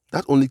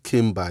that only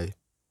came by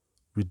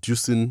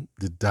reducing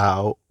the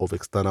dial of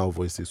external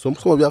voices. Some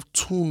of you have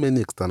too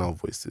many external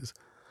voices.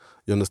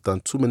 You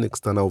understand? Too many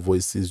external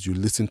voices you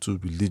listen to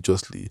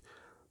religiously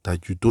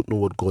that you don't know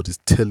what God is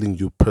telling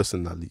you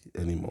personally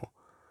anymore.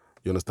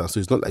 You understand? So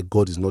it's not like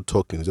God is not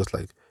talking. It's just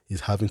like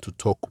he's having to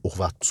talk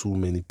over too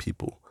many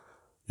people.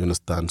 You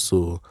understand?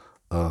 So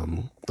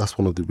that's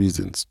one of the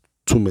reasons.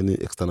 Too many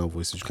external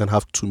voices. You can't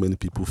have too many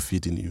people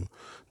feeding you.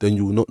 Then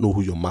you will not know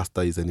who your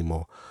master is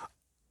anymore.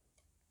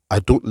 I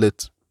don't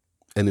let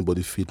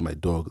anybody feed my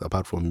dog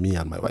apart from me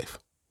and my wife.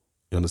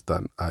 You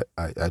understand? I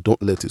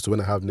don't let it. So when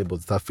I have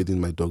neighbors start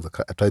feeding my dogs,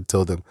 I try to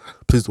tell them,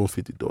 please don't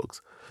feed the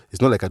dogs.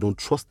 It's not like I don't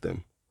trust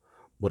them,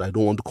 but I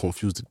don't want to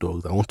confuse the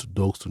dogs. I want the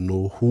dogs to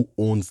know who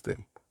owns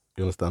them.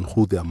 You understand?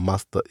 Who their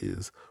master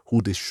is,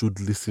 who they should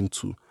listen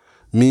to,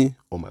 me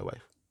or my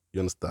wife.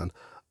 You understand?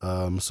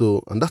 And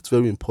that's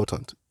very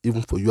important,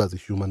 even for you as a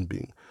human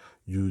being.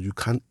 You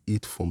can't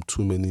eat from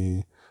too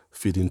many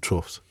feeding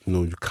troughs.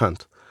 You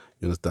can't.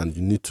 You understand?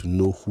 You need to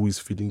know who is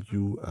feeding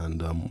you,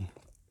 and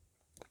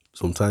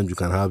sometimes you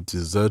can have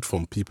dessert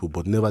from people,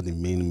 but never the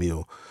main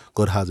meal.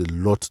 God has a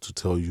lot to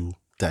tell you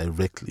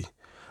directly.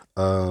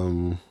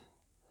 So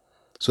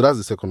that's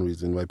the second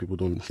reason why people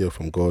don't hear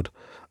from God.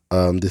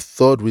 The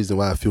third reason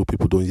why I feel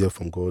people don't hear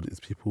from God is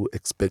people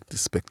expect the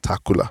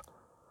spectacular.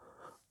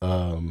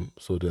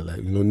 So they're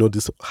like,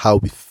 this how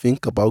we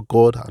think about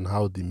God and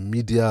how the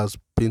media has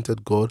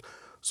painted God.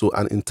 So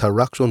an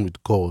interaction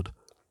with God,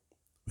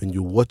 when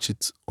you watch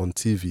it on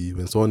TV,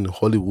 when someone in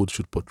Hollywood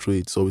should portray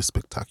it, it's always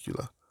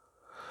spectacular.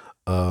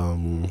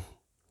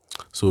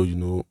 So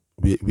and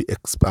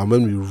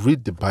when we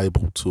read the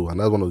Bible too, and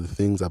that's one of the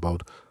things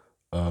about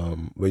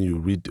when you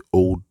read the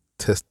Old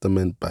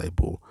Testament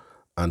Bible,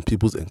 and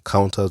people's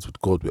encounters with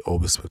God were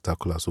always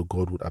spectacular. So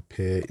God would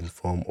appear in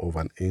form of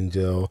an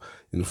angel,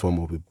 in form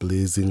of a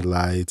blazing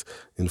light,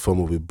 in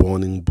form of a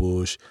burning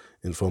bush,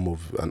 in form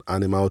of an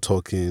animal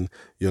talking.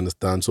 You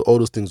understand? So all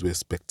those things were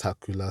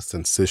spectacular,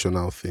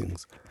 sensational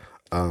things.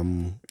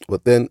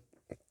 But then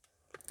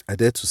I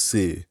dare to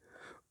say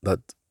that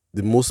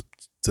the most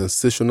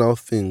sensational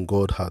thing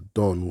God had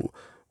done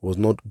was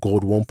not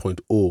God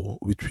 1.0,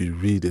 which we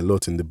read a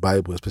lot in the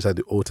Bible, especially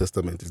the Old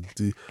Testament.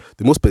 The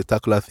most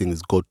spectacular thing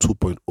is God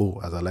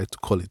 2.0, as I like to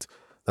call it.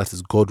 That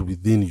is God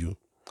within you.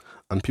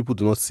 And people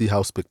do not see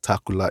how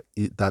spectacular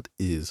that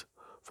is,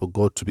 for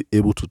God to be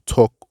able to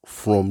talk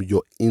from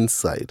your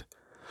inside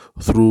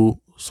through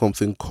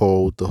something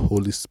called the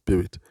Holy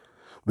Spirit,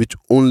 which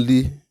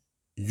only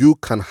you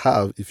can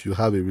have if you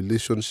have a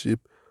relationship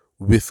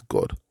with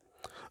God.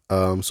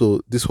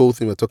 So this whole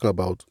thing we're talking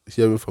about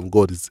hearing from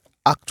God is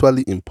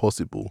actually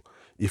impossible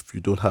if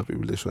you don't have a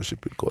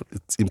relationship with God.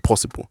 It's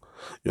impossible.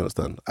 You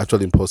understand?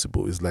 Actually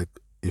impossible. It's like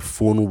a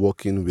phone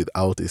working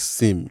without a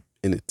SIM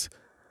in it.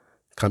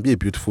 It can be a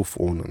beautiful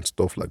phone and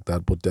stuff like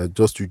that, but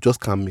you just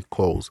can't make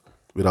calls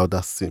without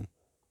that SIM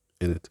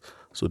in it.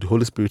 So the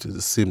Holy Spirit is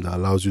the SIM that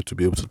allows you to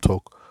be able to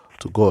talk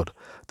to God.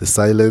 The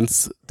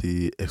silence,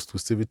 the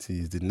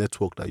exclusivity is the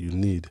network that you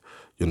need.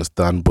 You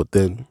understand? But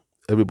then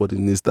everybody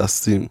needs that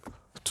SIM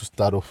to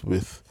start off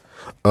with.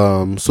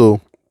 So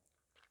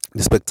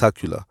the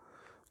spectacular.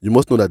 You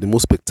must know that the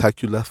most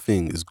spectacular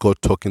thing is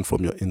God talking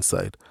from your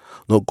inside,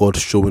 not God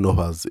showing up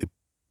as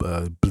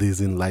a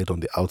blazing light on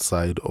the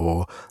outside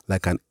or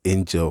like an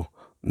angel.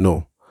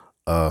 No.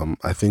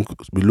 I think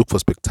we look for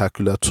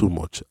spectacular too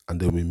much, and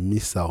then we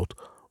miss out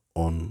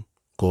on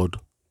God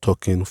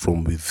talking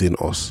from within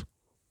us.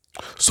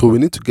 So we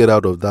need to get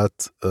out of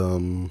that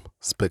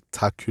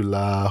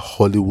spectacular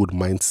Hollywood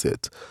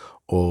mindset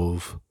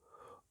of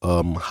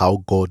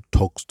how God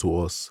talks to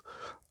us,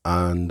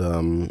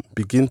 and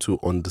begin to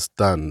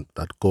understand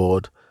that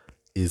God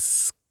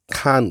is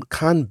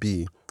can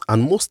be,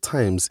 and most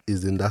times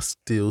is in that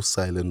still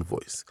silent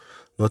voice,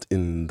 not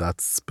in that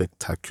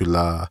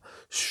spectacular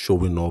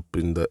showing up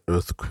in the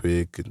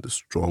earthquake, in the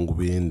strong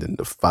wind, in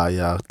the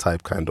fire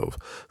type kind of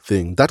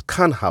thing. That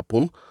can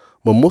happen,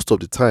 but most of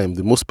the time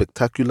the most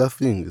spectacular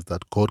thing is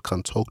that God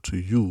can talk to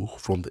you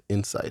from the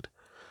inside.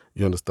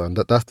 You understand?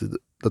 That's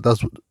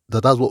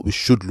what we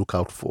should look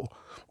out for.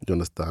 You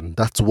understand?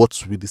 That's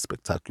what's really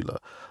spectacular.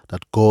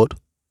 That God,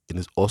 in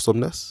his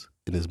awesomeness,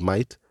 in his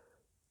might,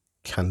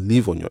 can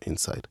live on your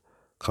inside,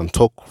 can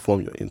talk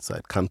from your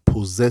inside, can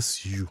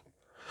possess you.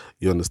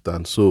 You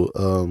understand? So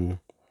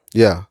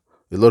yeah,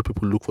 a lot of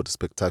people look for the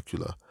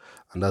spectacular,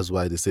 and that's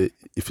why they say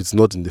if it's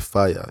not in the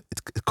fire,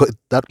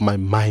 that my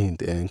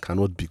mind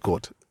cannot be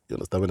God. You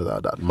understand?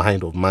 That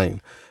mind of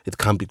mine, it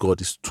can't be God.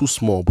 It's too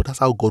small, but that's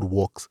how God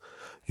works.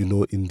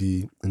 In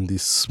the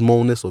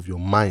smallness of your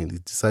mind,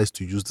 it decides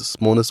to use the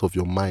smallness of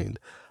your mind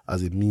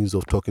as a means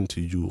of talking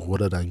to you,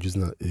 rather than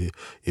using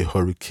a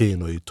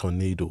hurricane or a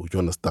tornado. You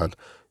understand?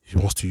 He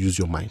wants to use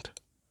your mind.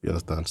 You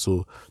understand?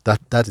 So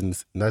that in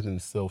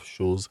itself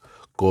shows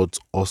God's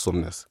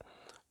awesomeness.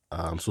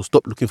 So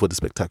stop looking for the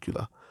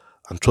spectacular,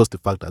 and trust the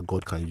fact that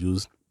God can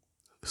use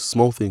a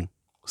small thing,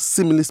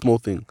 seemingly small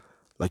thing,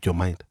 like your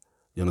mind,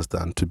 you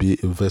understand, to be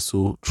a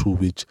vessel through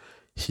which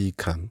He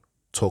can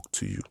talk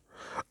to you.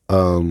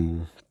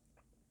 And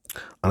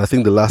I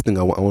think the last thing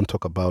I want to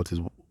talk about is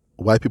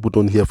why people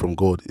don't hear from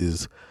God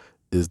is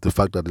the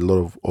fact that a lot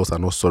of us are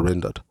not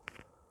surrendered.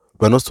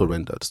 We're not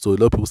surrendered. So a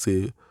lot of people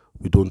say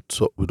we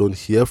don't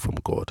hear from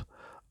God,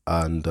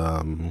 and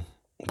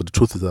but the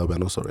truth is that we are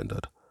not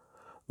surrendered.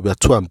 We are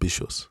too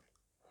ambitious.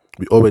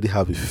 We already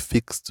have a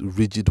fixed,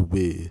 rigid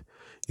way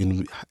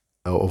in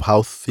of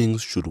how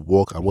things should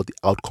work and what the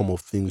outcome of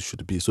things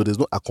should be. So there's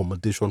no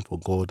accommodation for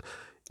God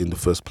in the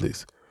first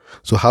place.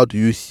 So how do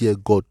you hear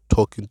God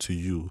talking to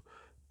you,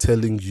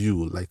 telling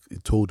you, like He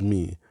told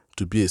me,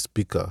 to be a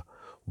speaker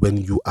when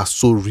you are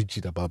so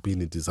rigid about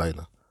being a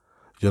designer?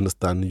 You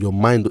understand? Your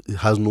mind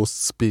has no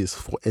space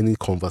for any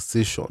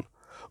conversation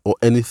or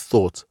any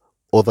thought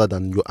other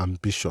than your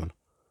ambition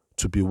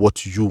to be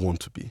what you want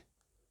to be.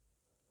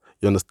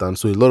 You understand?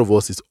 So a lot of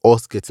us is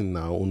us getting in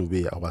our own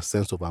way, our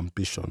sense of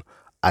ambition.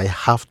 I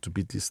have to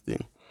be this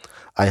thing.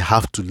 I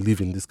have to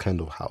live in this kind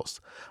of house.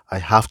 I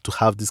have to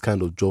have this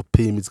kind of job,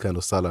 pay me this kind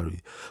of salary.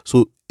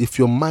 So if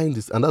your mind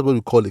is, and that's what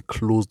we call a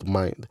closed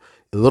mind.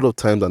 A lot of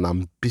times an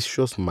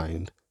ambitious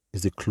mind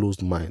is a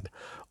closed mind.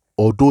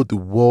 Although the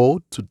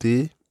world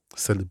today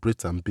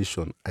celebrates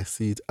ambition, I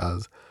see it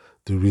as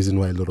the reason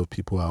why a lot of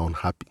people are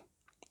unhappy.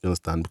 You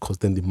understand? Because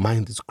then the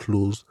mind is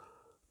closed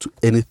to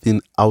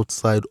anything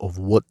outside of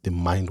what the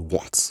mind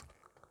wants.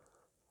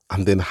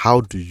 And then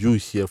how do you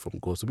hear from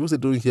God? So people say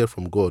don't hear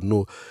from God.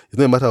 No, it's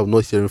not a matter of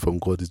not hearing from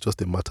God. It's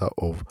just a matter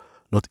of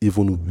not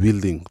even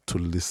willing to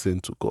listen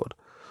to God.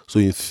 So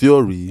in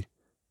theory,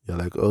 you're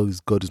like, oh,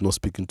 God is not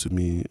speaking to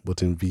me.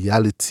 But in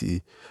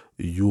reality,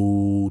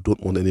 you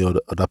don't want any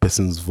other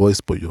person's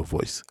voice but your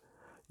voice.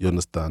 You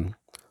understand?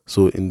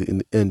 So in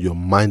the end, your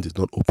mind is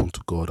not open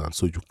to God, and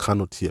so you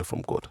cannot hear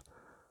from God.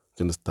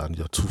 You understand?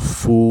 You're too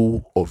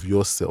full of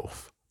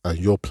yourself and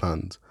your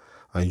plans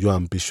and your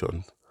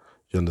ambition.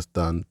 You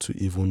understand? To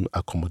even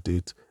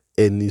accommodate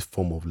any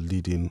form of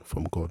leading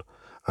from God,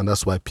 and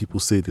that's why people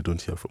say they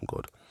don't hear from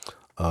God.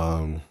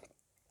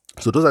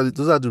 So those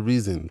are the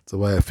reasons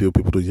why I feel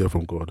people don't hear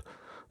from God.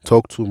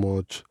 Talk too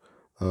much,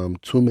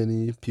 too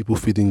many people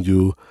feeding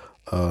you,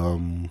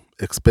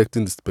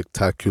 expecting the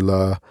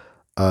spectacular,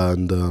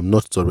 and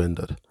not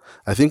surrendered.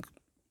 I think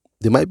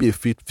there might be a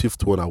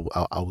fifth one I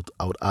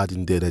would add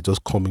in there that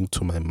just coming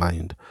to my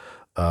mind,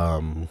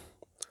 and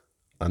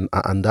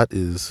that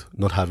is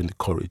not having the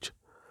courage.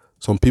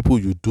 Some people,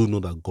 you do know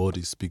that God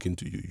is speaking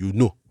to you. You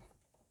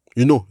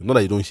know, not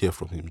that you don't hear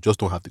from Him. You just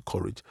don't have the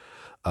courage.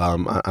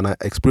 And I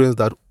experienced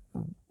that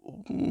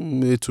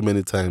way too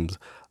many times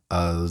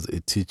as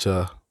a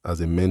teacher,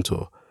 as a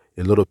mentor.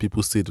 A lot of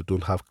people say they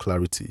don't have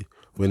clarity,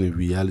 when in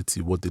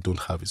reality, what they don't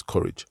have is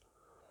courage.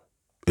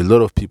 A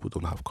lot of people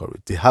don't have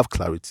courage. They have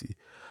clarity.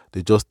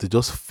 They just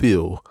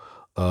feel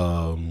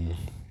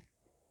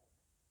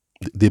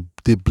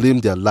they blame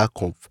their lack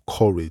of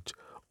courage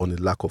on a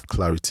lack of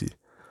clarity.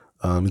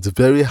 It's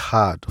very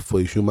hard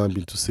for a human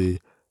being to say,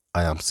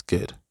 I am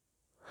scared.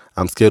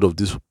 I'm scared of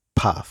this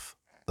path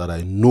that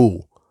I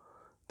know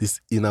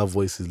this inner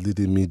voice is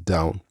leading me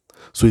down.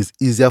 So it's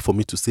easier for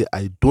me to say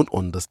I don't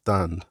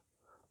understand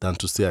than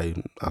to say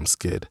I'm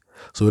scared.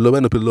 So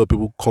when a lot of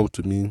people come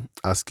to me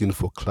asking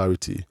for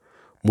clarity,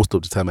 most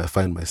of the time I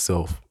find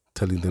myself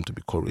telling them to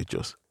be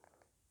courageous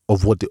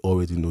of what they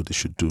already know they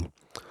should do.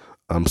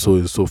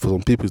 So for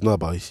some people, it's not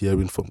about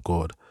hearing from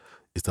God,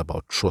 it's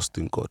about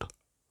trusting God.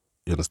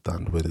 You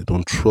understand? When they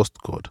don't trust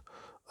God,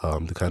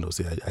 they kind of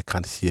say, I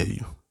can't hear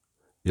you.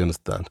 You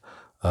understand?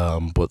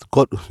 But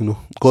God,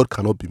 God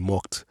cannot be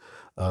mocked.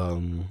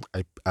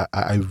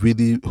 I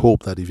really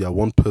hope that if you are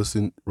one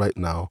person right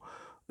now,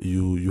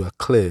 you are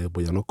clear,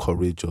 but you're not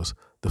courageous.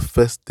 The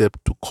first step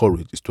to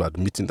courage is to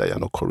admitting that you're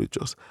not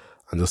courageous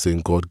and just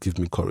saying, God, give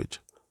me courage.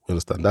 You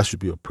understand? That should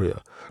be your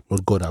prayer.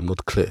 Not, God, I'm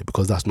not clear,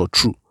 because that's not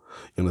true.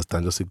 You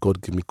understand? Just say,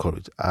 God, give me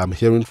courage. I'm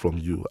hearing from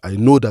you. I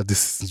know that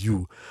this is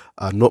you,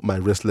 not my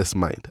restless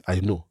mind. I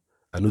know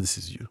this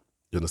is you.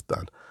 You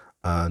understand?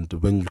 And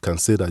when you can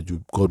say that,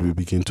 God will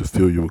begin to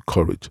fill you with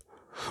courage.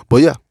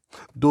 But yeah,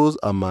 those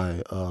are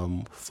my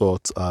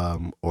thoughts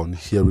on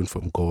hearing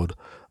from God,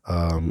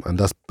 and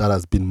that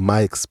has been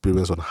my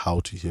experience on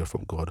how to hear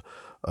from God.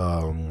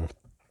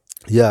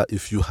 Yeah,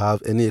 if you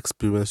have any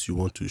experience you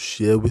want to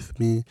share with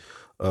me,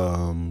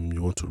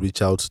 you want to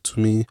reach out to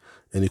me,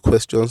 any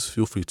questions,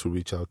 feel free to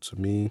reach out to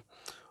me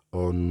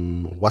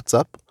on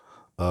WhatsApp.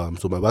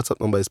 So my WhatsApp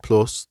number is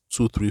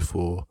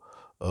 +234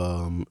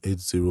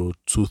 80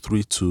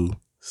 232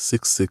 So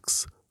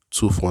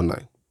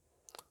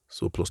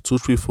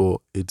 +234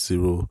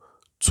 80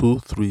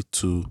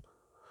 232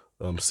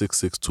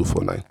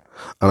 66249.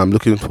 And I'm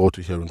looking forward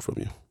to hearing from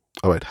you.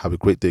 All right, have a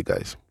great day,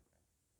 guys.